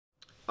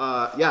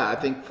Yeah, I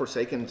think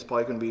Forsaken's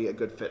probably going to be a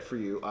good fit for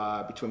you.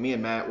 Between me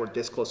and Matt, we're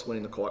this close to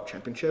winning the co-op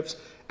championships.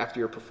 After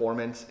your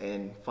performance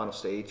in final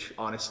stage,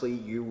 honestly,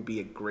 you will be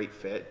a great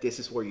fit. This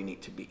is where you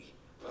need to be.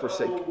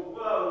 Forsaken.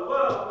 Whoa.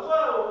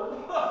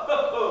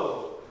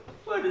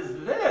 What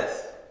is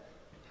this?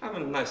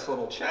 Having a nice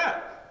little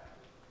chat.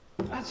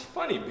 That's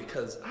funny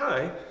because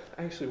I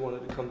actually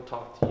wanted to come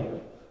talk to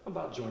you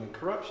about joining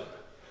Corruption.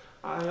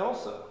 I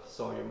also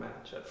saw your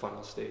match at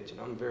final stage and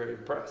I'm very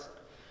impressed.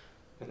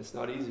 And it's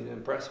not easy to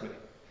impress me.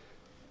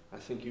 I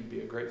think you'd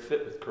be a great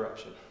fit with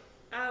Corruption.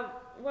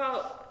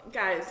 Well,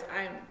 guys,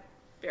 I'm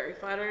very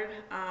flattered.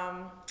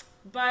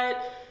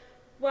 But,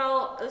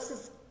 well, this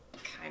is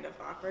kind of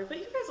awkward, but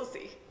you guys will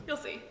see. You'll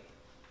see.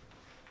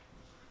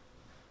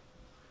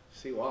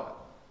 See what?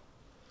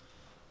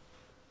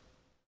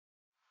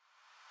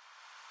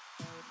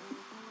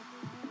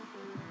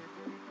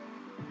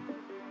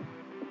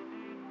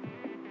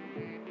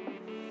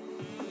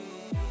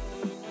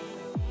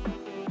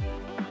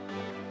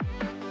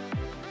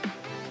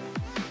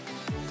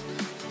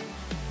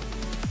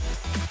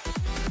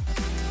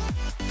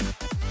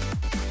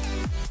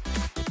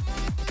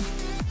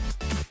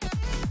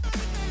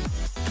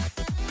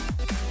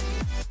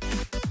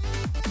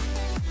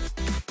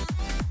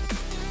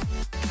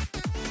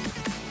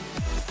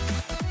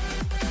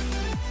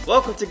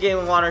 Welcome to Game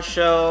of Honor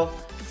show.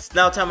 It's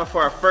now time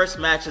for our first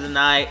match of the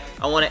night.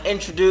 I want to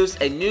introduce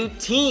a new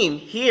team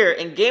here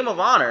in Game of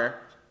Honor,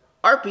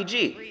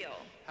 RPG. Real,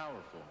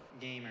 powerful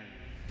gamer.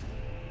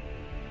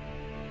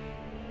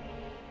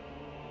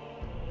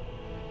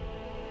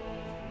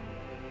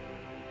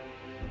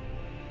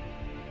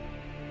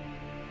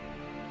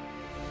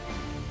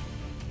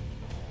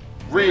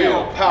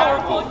 Real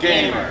powerful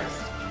gamers.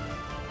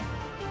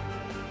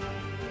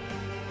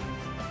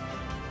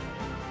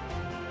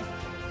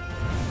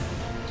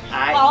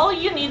 All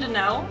you need to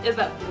know is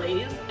that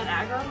Blaze and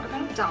Aggro are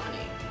going to dominate.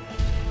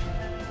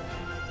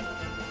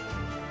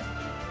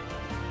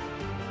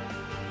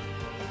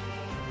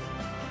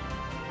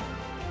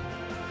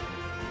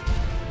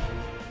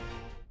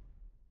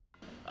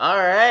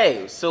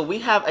 Alright, so we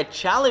have a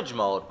challenge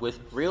mode with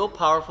real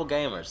powerful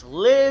gamers.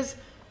 Liz,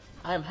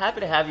 I'm happy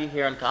to have you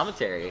here on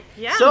commentary.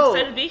 Yeah, so, I'm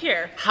excited to be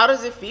here. How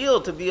does it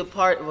feel to be a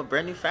part of a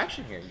brand new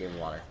faction here in Game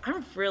of Honor?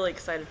 I'm really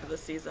excited for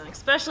this season,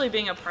 especially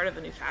being a part of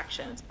the new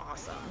faction. It's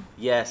awesome.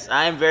 Yes,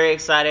 I am very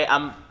excited.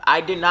 I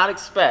did not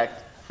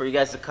expect for you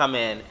guys to come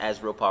in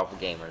as real powerful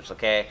gamers,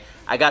 okay?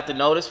 I got the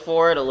notice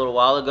for it a little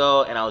while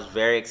ago, and I was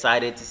very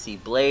excited to see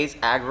Blaze,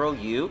 Aggro,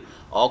 you,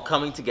 all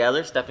coming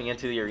together, stepping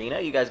into the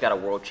arena. You guys got a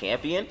world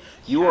champion.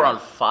 You were on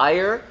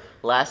fire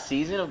last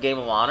season of Game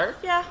of Honor.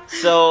 Yeah.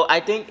 So I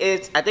think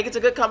it's a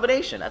good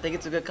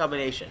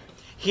combination.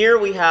 Here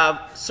we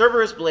have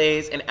Cerberus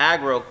Blaze and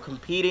Aggro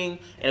competing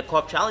in a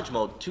co-op challenge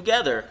mode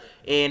together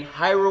in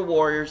Hyrule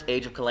Warriors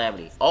Age of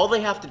Calamity. All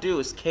they have to do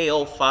is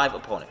KO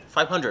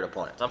 500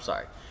 opponents, I'm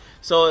sorry.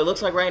 So it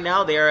looks like right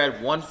now they are at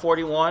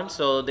 141,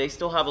 so they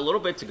still have a little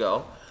bit to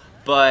go.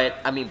 But,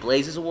 I mean,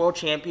 Blaze is a world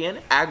champion.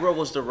 Aggro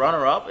was the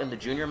runner-up in the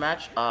junior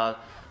match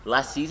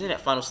last season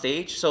at final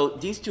stage. So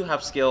these two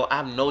have skill. I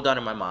have no doubt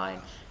in my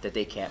mind that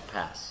they can't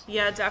pass.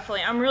 Yeah,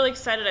 definitely. I'm really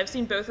excited. I've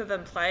seen both of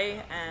them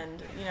play,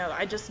 and, you know,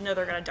 I just know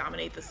they're going to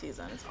dominate the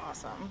season. It's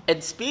awesome.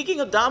 And speaking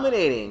of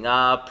dominating,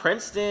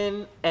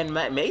 Princeton and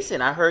Matt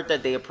Mason, I heard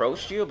that they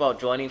approached you about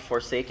joining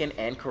Forsaken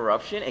and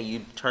Corruption, and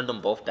you turned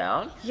them both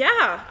down?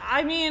 Yeah,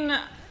 I mean,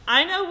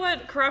 I know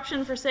what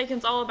Corruption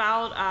Forsaken's all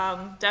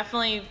about.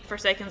 Definitely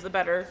Forsaken's the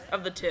better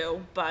of the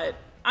two, but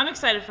I'm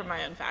excited for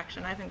my own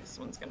faction. I think this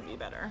one's going to be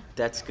better.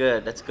 That's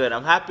good. That's good.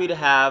 I'm happy to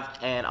have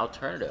an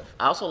alternative.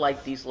 I also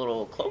like these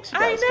little cloaks you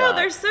guys got. I know,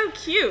 they're so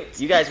cute.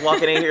 You guys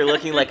walking in here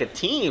looking like a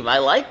team. I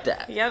like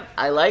that. Yep.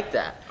 I like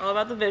that. All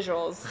about the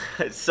visuals.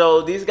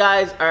 So these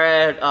guys are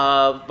at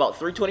about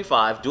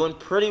 325, doing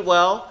pretty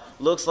well.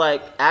 Looks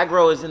like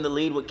Aggro is in the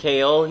lead with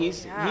KO.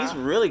 He's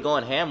really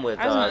going ham with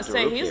I was going to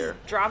say, he's here.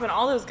 dropping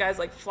all those guys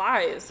like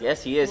flies.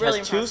 Yes, he is. Really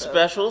Has 2 impressive.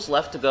 specials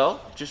left to go.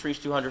 Just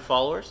reached 200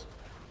 followers.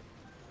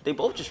 They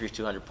both just reached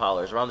 200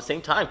 followers around the same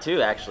time,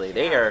 too, actually.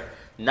 They are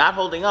not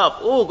holding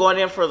up. Ooh, going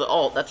in for the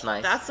ult. That's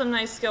nice. That's some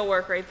nice skill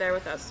work right there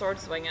with that sword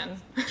swinging.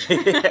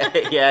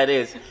 Yeah, it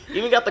is.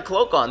 Even got the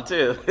cloak on,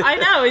 too. I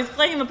know. He's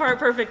playing the part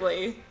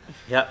perfectly.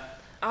 Yep.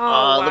 Oh,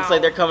 wow. Looks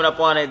like they're coming up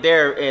on it.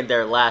 They're in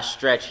their last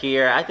stretch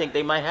here. I think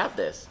they might have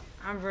this.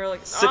 I'm really...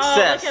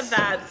 Success. Oh, look at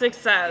that.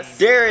 Success.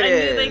 There it is.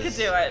 is. I knew they could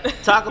do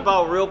it. Talk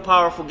about real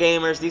powerful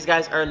gamers. These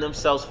guys earned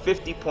themselves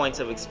 50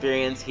 points of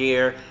experience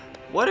here.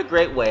 What a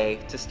great way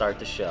to start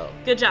the show.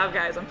 Good job,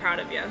 guys. I'm proud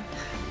of you.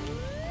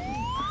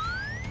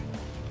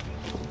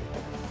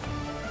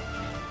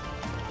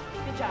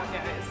 Good job,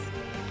 guys.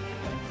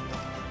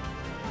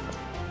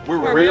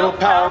 We're real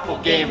powerful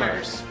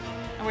gamers.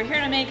 And we're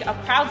here to make a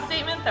proud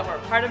statement that we're a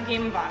part of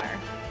Game of Honor.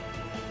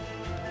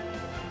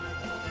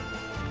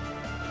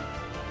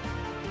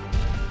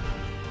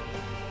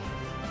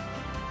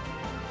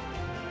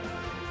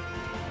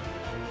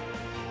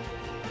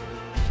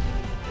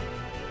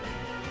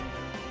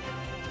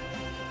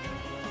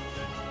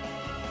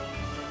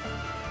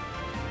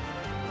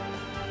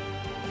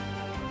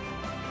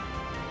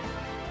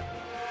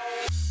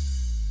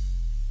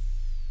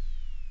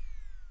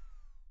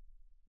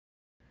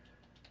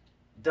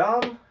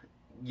 Dumb,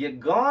 you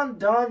gone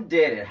done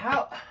did it.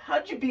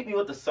 How'd you beat me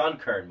with the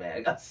Sunkern,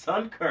 man? A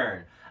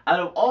Sunkern. Out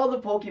of all the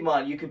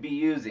Pokemon you could be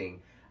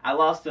using, I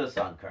lost to a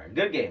Sunkern.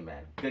 Good game,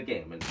 man. Good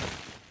game.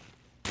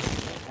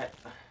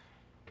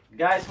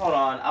 Guys, hold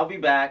on. I'll be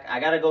back. I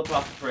gotta go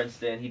talk to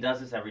Princeton. He does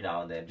this every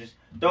now and then. Just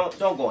don't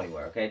go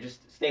anywhere, okay?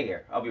 Just stay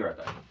here. I'll be right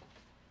back.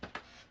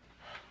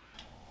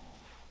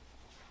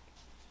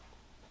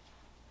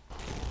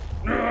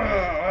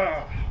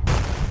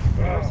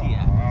 Where's he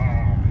at?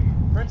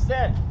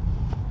 Princeton!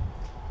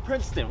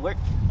 Princeton, where?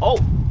 Oh!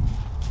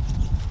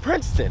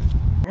 Princeton!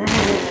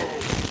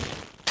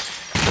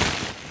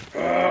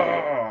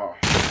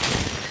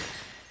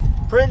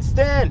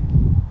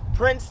 Princeton!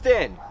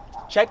 Princeton!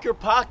 Check your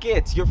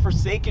pockets. Your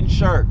Forsaken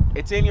shirt.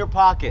 It's in your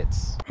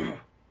pockets.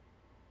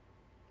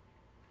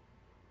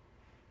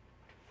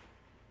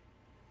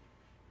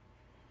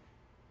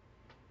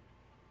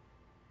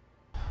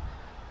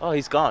 Oh,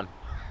 he's gone.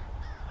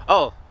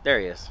 Oh, there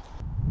he is.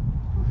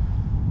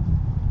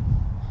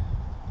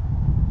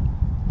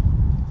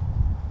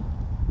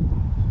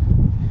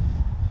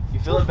 You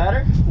feeling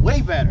better?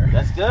 Way better.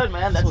 That's good,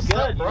 man. That's What's good.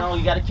 up, bro? You know,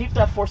 you got to keep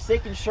that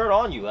Forsaken shirt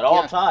on you at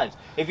all times.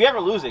 If you ever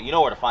lose it, you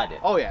know where to find it.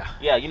 Oh yeah.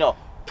 Yeah, you know,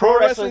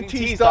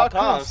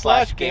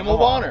 ProWrestlingTees.com/Game of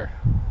Honor.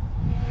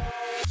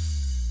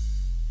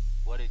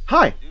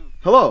 Hi,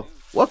 hello,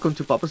 welcome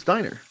to Papa's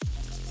Diner.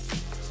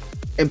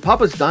 In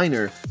Papa's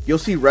Diner, you'll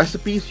see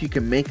recipes you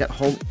can make at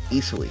home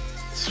easily.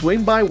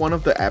 Swing by one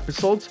of the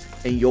episodes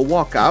and you'll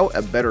walk out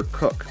a better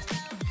cook.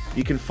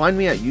 You can find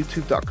me at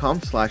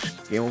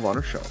youtube.com/Game of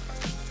Honor Show.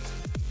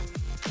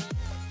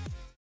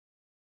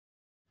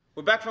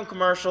 We're back from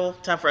commercial.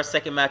 Time for our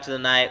second match of the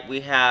night.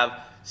 We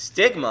have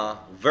Stigma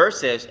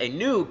versus a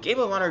new Game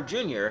of Honor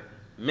Junior,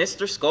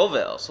 Mr.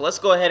 Scoville. So let's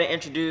go ahead and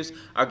introduce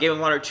our Game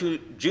of Honor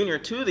Junior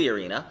to the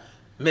arena,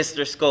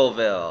 Mr.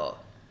 Scoville.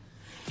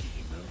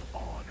 Game of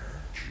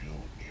Honor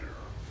Junior.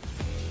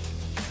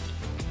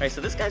 Alright,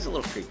 so this guy's a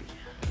little creepy.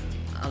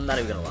 I'm not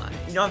even gonna lie.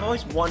 You know, I've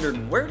always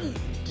wondered, where do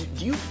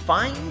you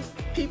find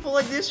people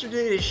like this, or do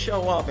they just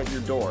show up at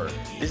your door?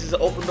 This is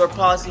an open door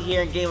policy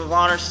here in Game of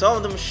Honor. Some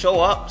of them show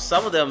up,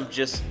 some of them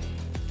just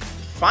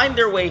find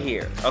their way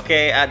here.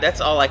 Okay, that's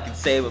all I can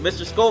say. But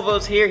Mr.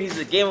 Scoville's here. He's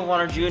a Game of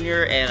Honor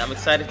Junior, and I'm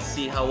excited to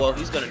see how well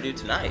he's gonna do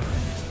tonight.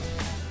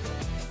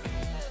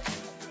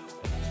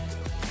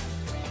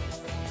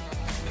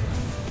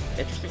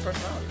 Interesting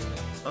personality.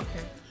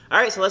 Okay.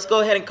 Alright, so let's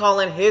go ahead and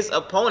call in his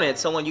opponent,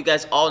 someone you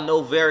guys all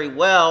know very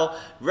well.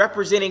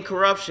 Representing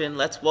Corruption,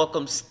 let's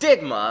welcome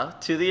Stigma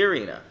to the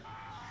arena.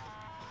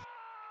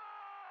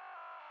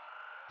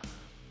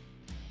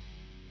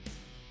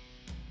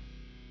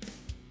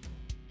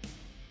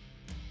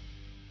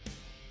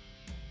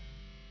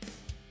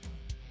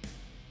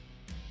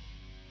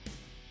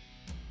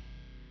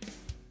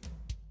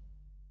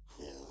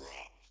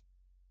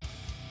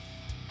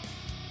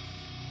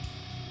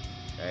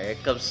 Here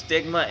comes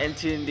Stigma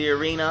into the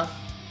arena.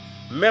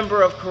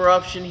 Member of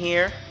Corruption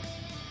here.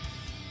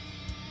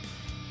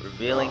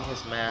 Revealing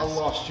his mask. I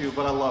lost you,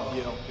 but I love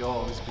you. You'll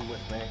always be with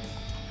me.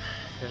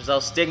 Turns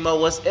out Stigma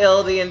was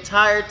ill the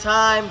entire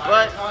time,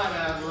 but...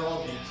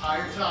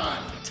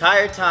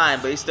 Entire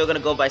time, but he's still gonna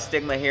go by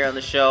Stigma here on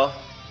the show.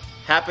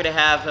 Happy to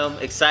have him.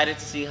 Excited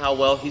to see how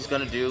well he's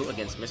gonna do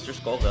against Mr.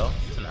 Scoville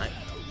tonight.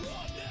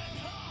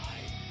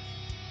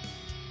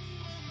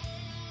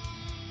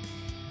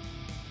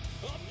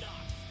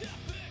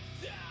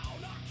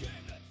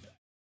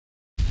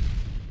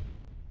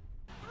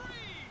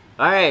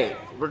 Alright,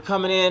 we're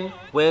coming in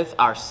with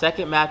our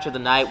second match of the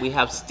night. We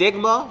have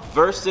Stigma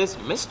versus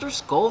Mr.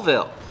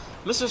 Scoville.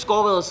 Mr.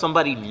 Scoville is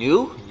somebody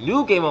new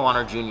Game of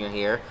Honor Junior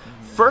here.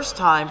 First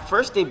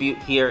debut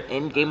here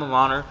in Game of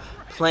Honor,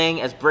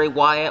 playing as Bray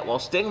Wyatt, while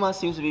Stigma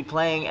seems to be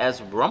playing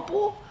as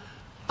Rumple?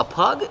 A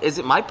pug? Is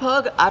it my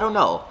pug? I don't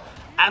know.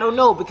 I don't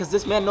know, because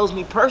this man knows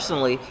me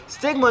personally.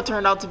 Stigma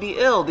turned out to be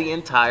ill the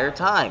entire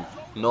time.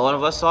 No one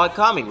of us saw it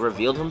coming.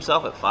 Revealed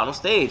himself at final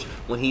stage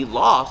when he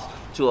lost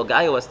to a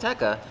Gallo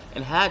Azteca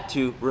and had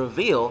to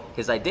reveal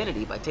his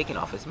identity by taking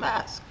off his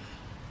mask.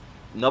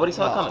 Nobody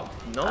saw it coming.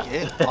 No.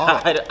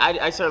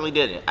 I certainly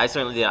didn't. I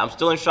certainly did. I'm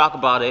still in shock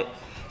about it.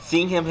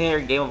 Seeing him here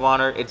in Game of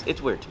Honor,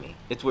 it's weird to me.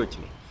 It's weird to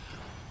me.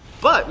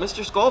 But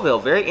Mr. Scoville,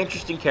 very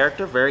interesting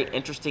character, very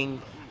interesting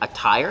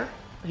attire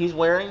he's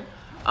wearing.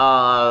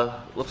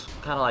 Looks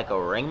kind of like a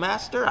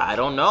ringmaster. I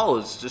don't know.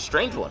 It's a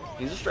strange one.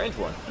 He's a strange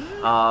one.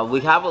 We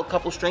have a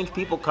couple strange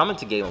people coming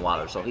to Game of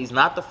Honor, so he's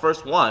not the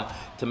first one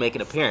to make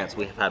an appearance.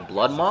 We've had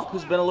Blood Monk,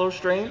 who's been a little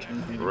strange.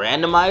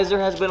 Randomizer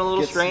has been a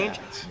little strange.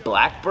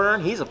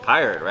 Blackburn, he's a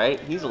pirate,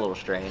 right? He's a little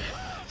strange.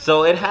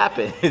 So it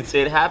happens.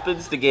 It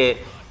happens to get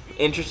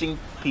interesting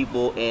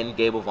people in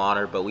Game of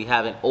Honor, but we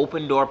have an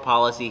open door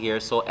policy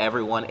here, so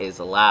everyone is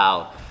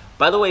allowed.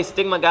 By the way,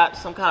 Stigma got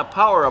some kind of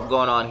power up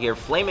going on here.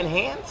 Flaming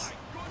hands?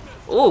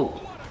 Ooh,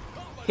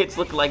 hits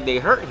look like they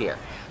hurt here.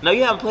 No,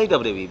 you haven't played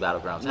WWE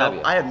Battlegrounds, have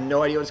you? I have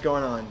no idea what's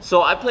going on.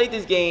 So I played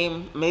this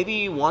game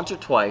maybe once or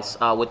twice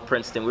with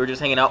Princeton. We were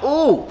just hanging out.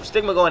 Ooh,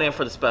 Stigma going in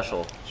for the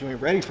special. You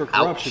ain't ready for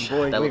corruption, Ouch.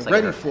 boy. That You looks ain't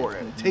like ready it for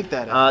it. Take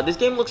that out. This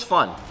game looks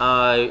fun.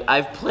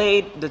 I've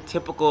played the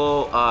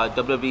typical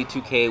WWE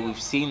 2K.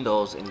 We've seen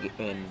those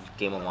in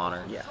Game of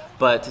Honor. Yeah.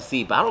 But to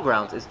see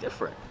Battlegrounds is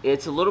different.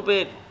 It's a little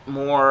bit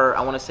more,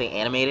 I want to say,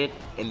 animated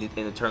in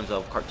the terms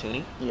of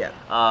cartoony. Yeah.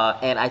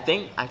 And I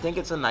think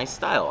it's a nice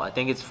style. I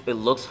think it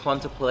looks fun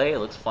to play. It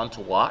looks fun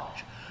to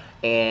watch,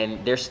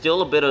 and there's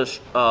still a bit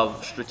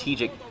of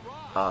strategic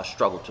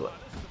struggle to it.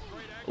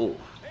 Ooh,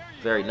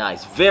 very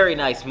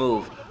nice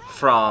move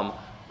from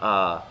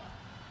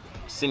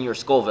Senior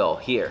Scoville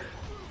here.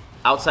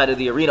 Outside of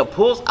the arena,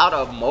 pulls out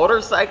a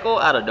motorcycle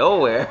out of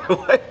nowhere.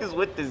 What is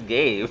with this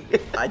game?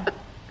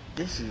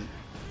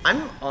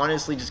 I'm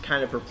honestly just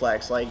kind of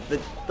perplexed. Like,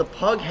 the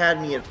pug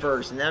had me at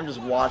first, and then I'm just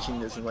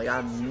watching this and like I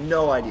have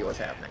no idea what's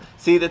happening.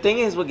 See, the thing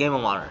is with Game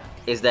of Honor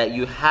is that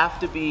you have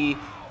to be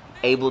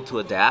able to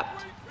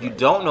adapt. You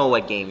don't know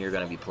what game you're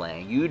going to be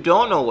playing. You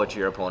don't know what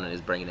your opponent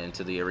is bringing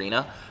into the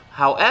arena.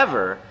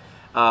 However,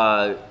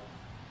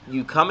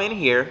 you come in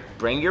here,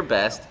 bring your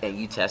best, and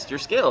you test your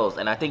skills.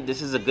 And I think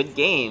this is a good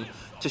game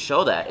to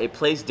show that. It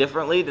plays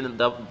differently than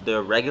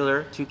the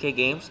regular 2K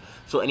games.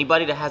 So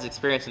anybody that has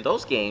experience in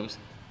those games,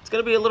 it's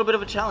going to be a little bit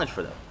of a challenge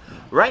for them.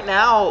 Right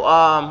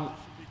now,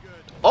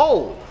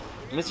 oh,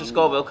 Mr.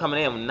 Scoville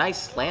coming in.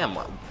 Nice slam.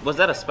 Was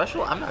that a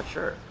special? I'm not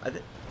sure.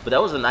 But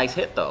that was a nice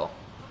hit, though.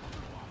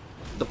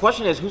 The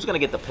question is, who's going to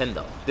get the pin,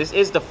 though? This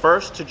is the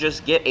first to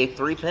just get a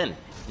 3-pin.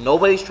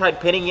 Nobody's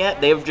tried pinning yet.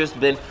 They've just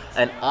been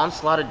an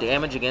onslaught of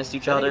damage against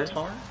each other.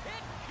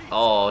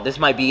 Oh, this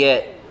might be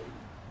it.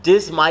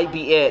 This might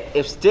be it.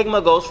 If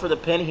Stigma goes for the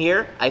pin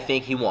here, I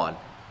think he won.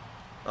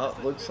 Oh,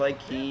 looks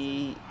like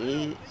he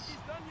is.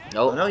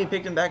 Nope. Oh, no, he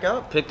picked him back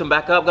up. Picked him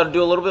back up. Got to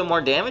do a little bit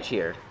more damage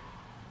here.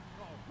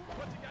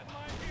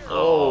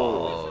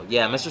 Oh,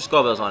 yeah, Mr.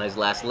 Scoville's on his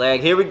last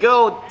leg. Here we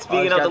go.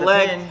 Speaking of the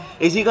leg, pin.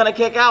 Is he going to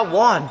kick out?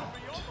 1,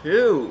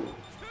 2,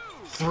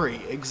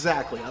 3,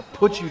 exactly. I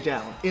put you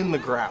down in the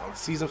ground.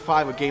 Season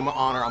 5 of Game of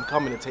Honor, I'm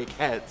coming to take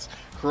heads.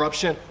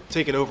 Corruption,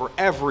 taking over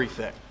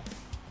everything.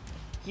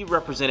 He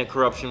represented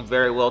Corruption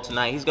very well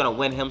tonight. He's going to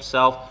win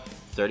himself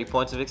 30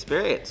 points of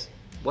experience.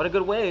 What a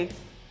good way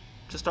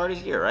to start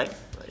his year, right?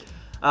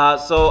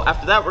 So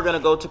after that, we're going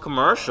to go to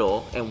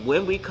commercial. And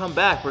when we come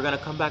back, we're going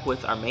to come back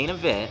with our main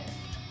event,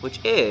 which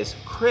is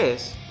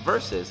Chris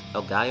versus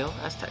El Gallo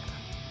Azteca.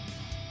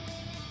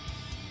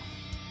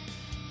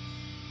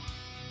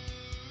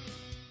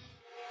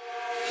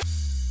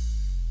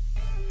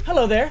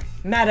 Hello there,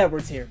 Matt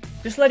Edwards here.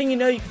 Just letting you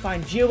know you can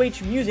find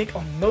GOH music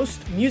on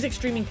most music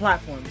streaming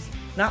platforms.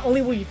 Not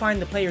only will you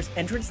find the players'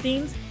 entrance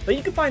themes, but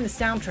you can find the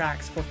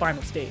soundtracks for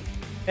Final Stage.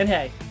 And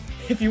hey,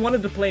 if you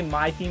wanted to play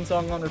my theme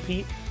song on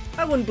repeat,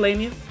 I wouldn't blame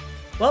you.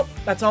 Well,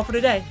 that's all for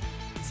today.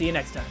 See you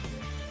next time.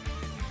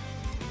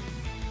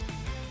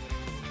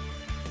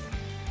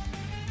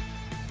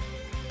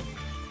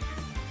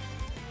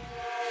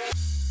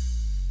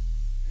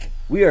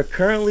 We are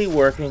currently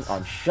working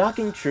on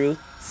Shocking Truth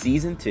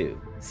Season 2.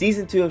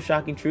 Season 2 of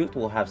Shocking Truth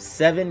will have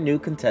 7 new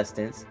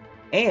contestants,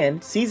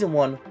 and Season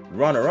 1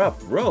 runner-up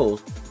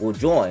Rose will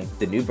join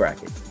the new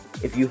bracket.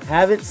 If you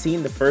haven't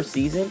seen the first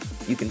season,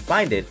 you can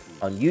find it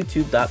on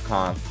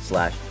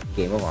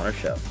youtube.com/Game of Honor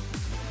Show.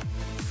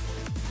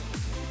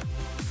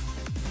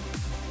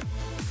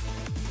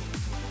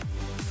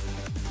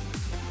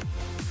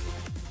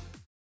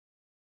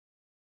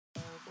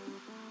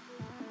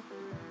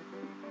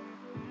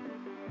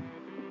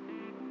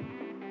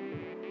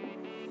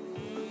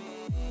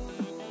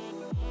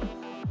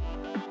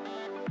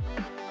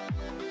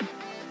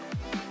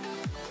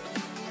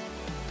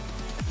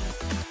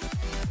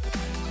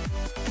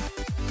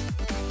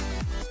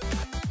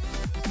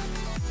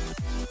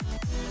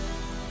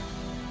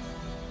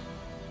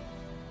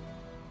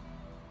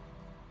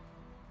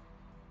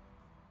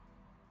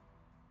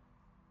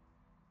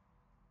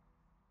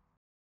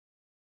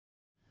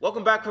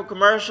 Welcome back from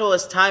commercial.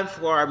 It's time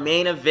for our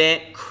main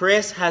event.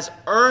 Chris has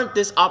earned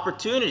this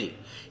opportunity.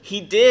 He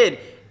did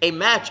a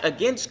match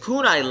against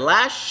Kunai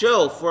last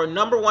show for a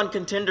 #1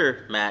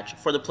 contender match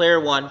for the Player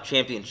One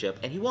Championship,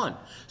 and he won.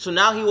 So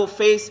now he will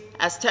face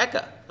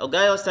Azteca, El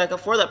Gallo Azteca,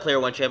 for that Player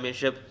One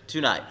Championship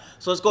tonight.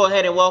 So let's go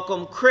ahead and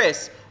welcome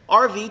Chris,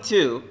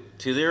 RV2,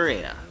 to the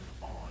arena.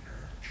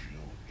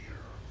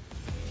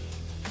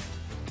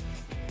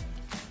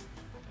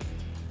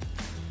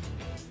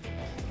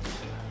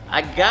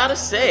 I gotta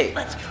say,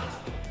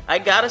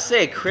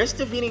 Chris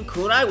defeating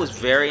Kunai was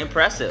very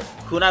impressive.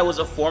 Kunai was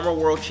a former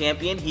world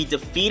champion. He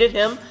defeated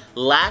him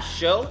last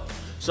show.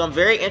 So I'm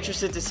very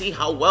interested to see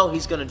how well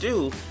he's gonna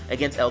do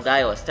against El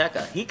Gallo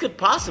Azteca. He could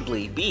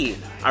possibly be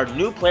our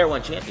new Player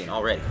One champion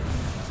already.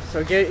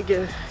 So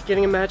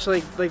getting a match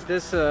like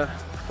this,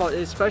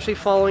 especially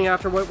following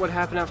after what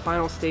happened at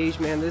Final Stage,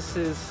 man, this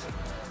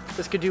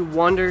could do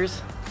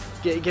wonders.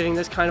 Getting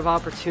this kind of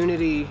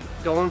opportunity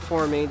going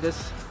for me.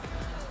 This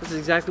is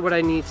exactly what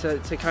I need to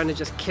kind of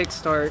just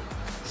kickstart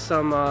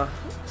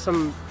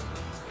some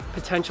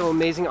potential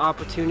amazing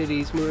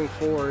opportunities moving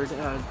forward.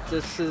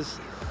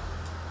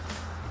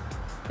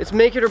 It's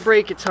make it or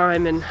break it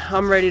time, and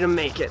I'm ready to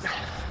make it.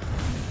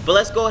 But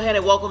let's go ahead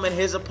and welcome in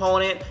his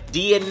opponent,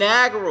 the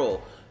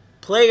inaugural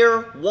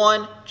Player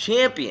One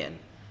champion,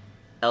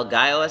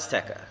 Gallo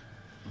Azteca.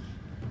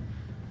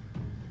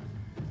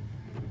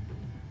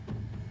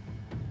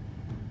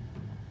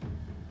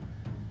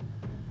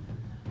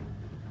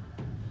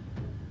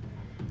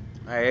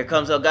 All right, here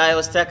comes Gallo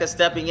Azteca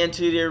stepping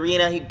into the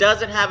arena. He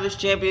doesn't have his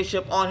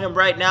championship on him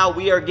right now.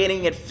 We are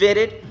getting it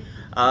fitted.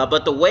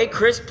 But the way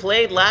Chris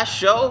played last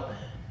show,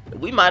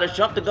 we might have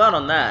jumped the gun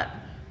on that.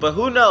 But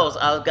who knows?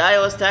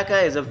 Gallo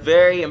Azteca is a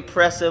very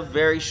impressive,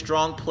 very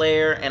strong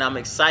player, and I'm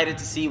excited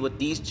to see what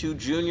these two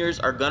juniors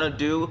are going to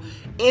do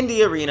in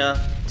the arena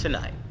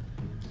tonight.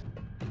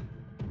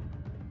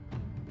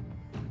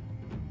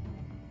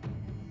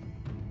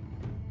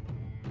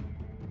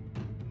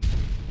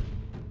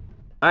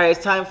 All right,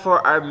 it's time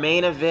for our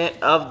main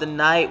event of the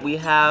night. We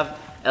have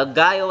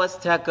Gallo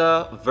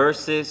Azteca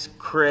versus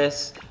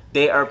Chris.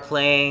 They are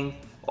playing,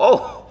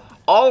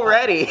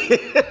 already.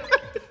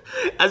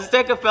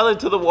 Azteca fell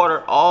into the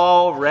water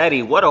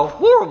already. What a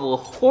horrible,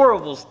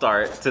 horrible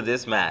start to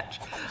this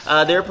match.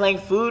 They're playing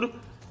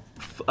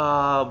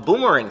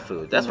Boomerang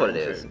Fu. That's what it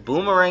is.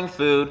 Boomerang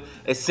Fu.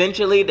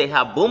 Essentially, they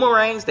have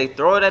boomerangs. They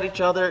throw it at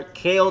each other,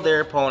 KO their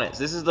opponents.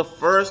 This is the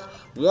first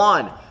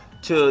one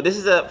to,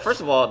 first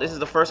of all, this is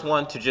the first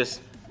one to just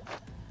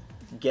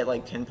get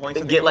like 10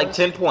 points. Get like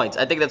 10 points.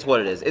 I think that's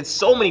what it is. It's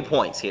so many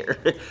points here.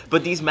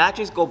 But these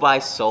matches go by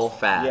so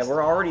fast. Yeah,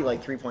 we're already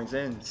like 3 points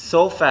in.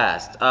 So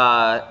fast.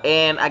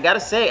 And I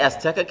gotta say,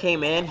 Azteca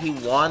came in, he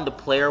won the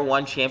Player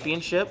One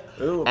Championship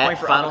at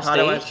final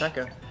stage.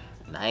 Azteca.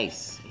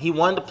 Nice. He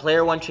won the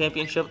Player One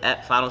Championship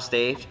at final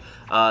stage.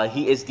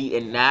 He is the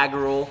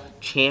inaugural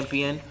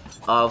champion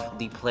of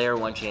the Player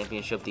One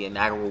Championship, the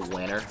inaugural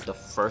winner, the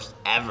first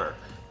ever.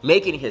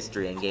 Making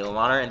history in Game of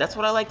Honor, and that's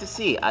what I like to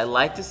see. I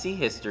like to see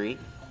history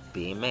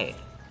being made.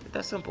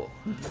 That's simple.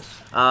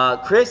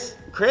 Chris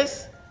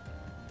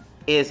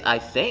is, I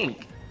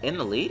think, in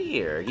the lead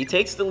here. He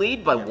takes the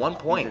lead by 1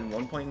 point. He's in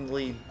 1 point in the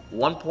lead.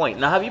 1 point.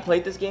 Now, have you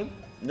played this game?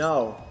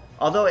 No.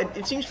 Although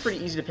it seems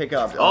pretty easy to pick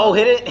up. Oh,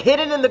 hit it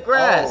in the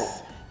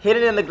grass. Hit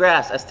it in the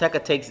grass.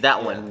 Azteca takes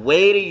that one.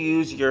 Way to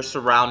use your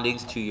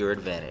surroundings to your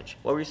advantage.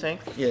 What were you saying?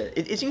 Yeah,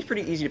 it seems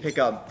pretty easy to pick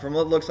up. From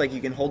what it looks like, you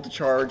can hold the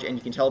charge and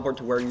you can teleport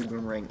to where your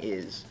boomerang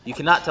is. You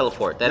cannot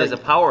teleport. That is a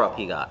power-up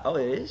he got. Oh,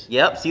 it is?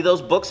 Yep. See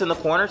those books in the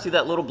corner? See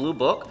that little blue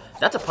book?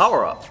 That's a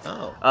power-up.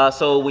 Oh.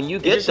 So when you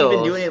get He's those...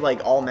 been doing it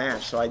like all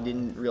match, so I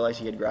didn't realize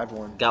he had grabbed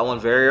one. Got one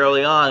very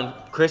early on.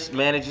 Chris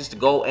manages to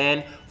go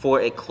in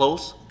for a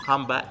close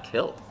combat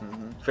kill.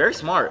 Very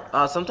smart.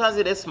 Sometimes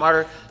it is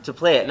smarter to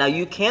play it. Now,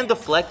 you can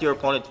deflect your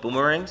opponent's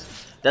boomerangs.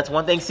 That's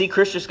one thing. See,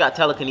 Chris just got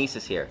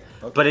telekinesis here.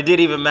 Okay. But it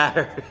didn't even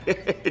matter.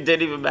 It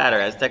didn't even matter.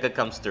 Azteca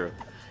comes through.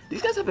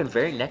 These guys have been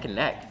very neck and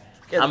neck.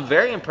 Yeah. I'm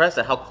very impressed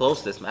at how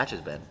close this match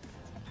has been.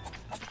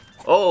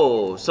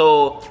 Oh,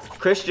 so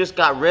Chris just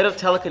got rid of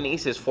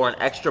telekinesis for an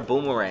extra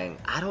boomerang.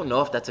 I don't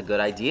know if that's a good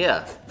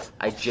idea.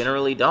 I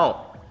generally don't.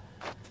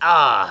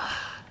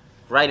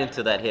 Right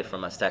into that hit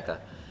from Azteca.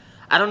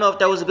 I don't know if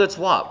that was a good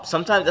swap.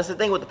 Sometimes that's the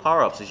thing with the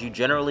power-ups is you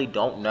generally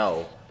don't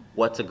know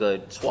what's a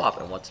good swap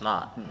and what's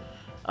not.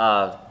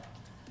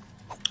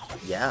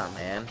 Yeah,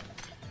 man.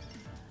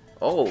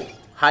 Oh,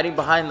 hiding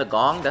behind the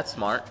gong? That's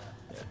smart.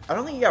 I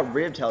don't think he got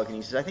rid of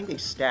telekinesis. I think they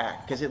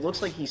stacked because it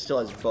looks like he still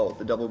has both,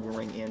 the double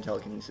boomerang and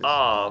telekinesis.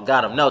 Oh,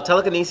 got him. No,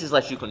 telekinesis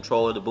lets you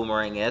control where the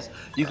boomerang is.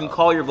 You can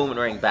call your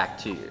boomerang back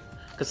to you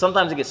because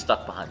sometimes it gets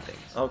stuck behind things.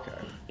 Okay.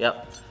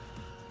 Yep.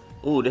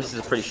 Ooh, this is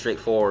a pretty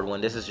straightforward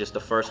one. This is just the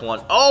first one.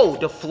 Oh,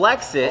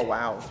 deflects it. Oh,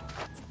 wow.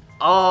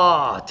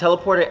 Oh,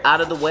 teleported out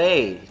of the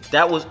way.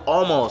 That was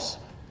almost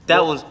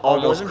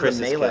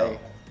Chris's kill.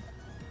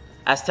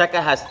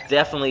 Azteca has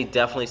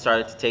definitely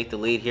started to take the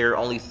lead here.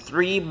 Only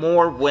 3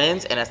 more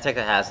wins, and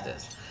Azteca has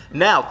this.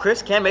 Now,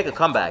 Chris can make a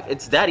comeback.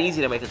 It's that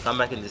easy to make a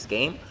comeback in this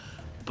game.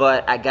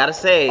 But I gotta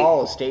say...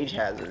 Oh, stage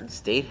hazard.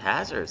 Stage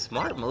hazard.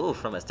 Smart move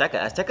from Azteca.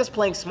 Azteca's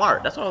playing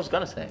smart. That's what I was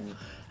gonna say.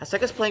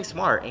 Azteca's playing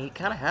smart, and he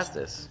kind of has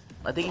this.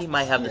 I think he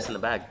might have this in the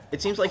bag.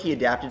 It seems like he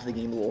adapted to the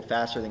game a little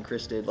faster than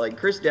Chris did. Like,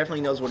 Chris definitely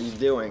knows what he's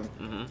doing,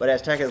 but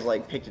Azteca's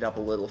like picked it up a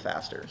little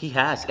faster. He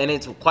has, and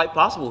it's quite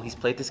possible he's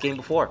played this game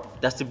before.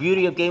 That's the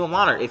beauty of Game of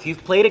Honor. If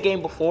you've played a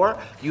game before,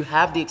 you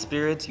have the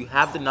experience, you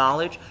have the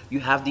knowledge,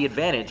 you have the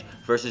advantage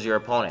versus your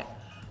opponent.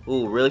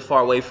 Ooh, really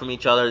far away from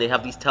each other. They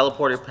have these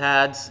teleporter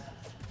pads.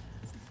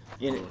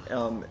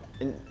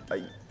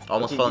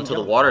 Almost fell into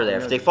the water there.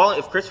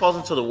 If Chris falls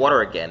into the water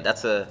again,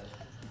 that's a...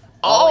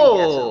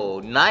 Oh,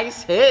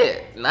 nice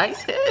hit.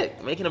 Nice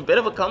hit. Making a bit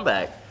of a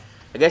comeback.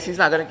 I guess he's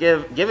not going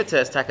to give it to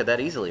Azteca that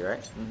easily,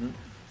 right?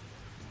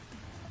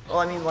 Well,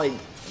 I mean, like,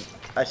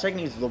 Azteca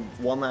needs the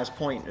one last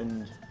point,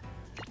 and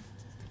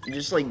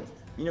just, like,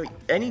 you know,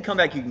 any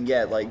comeback you can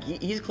get, like,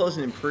 he's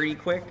closing in pretty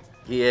quick.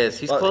 He is.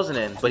 He's closing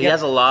in, but he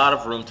has a lot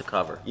of room to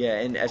cover. Yeah,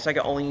 and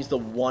Azteca only needs the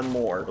one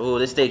more. Ooh,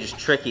 this stage is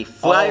tricky.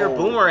 Fire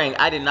Boomerang.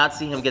 I did not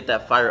see him get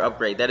that fire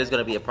upgrade. That is going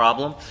to be a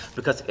problem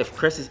because if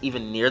Chris is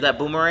even near that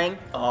Boomerang.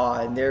 Oh,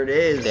 and there it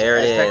is. There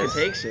it is.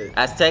 Azteca takes it.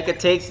 Azteca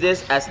takes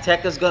this.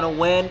 Azteca's going to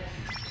win.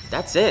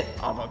 That's it.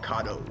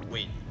 Avocado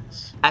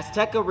wins.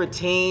 Azteca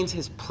retains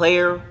his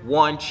Player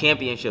One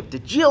Championship. The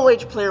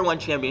GOH Player One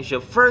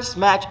Championship. First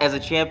match as a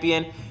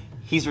champion.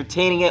 He's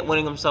retaining it,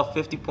 winning himself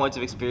 50 points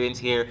of experience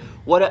here.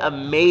 What an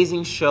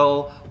amazing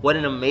show. What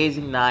an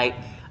amazing night.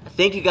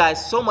 Thank you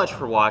guys so much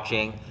for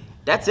watching.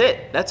 That's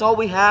it. That's all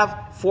we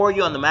have for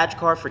you on the match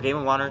card for Game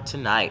of Honor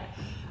tonight.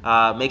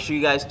 Make sure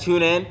you guys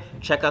tune in.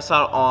 Check us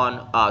out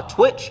on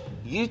Twitch,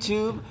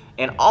 YouTube,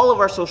 and all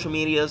of our social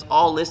medias,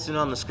 all listed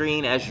on the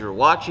screen as you're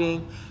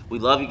watching. We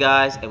love you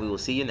guys, and we will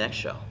see you next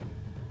show.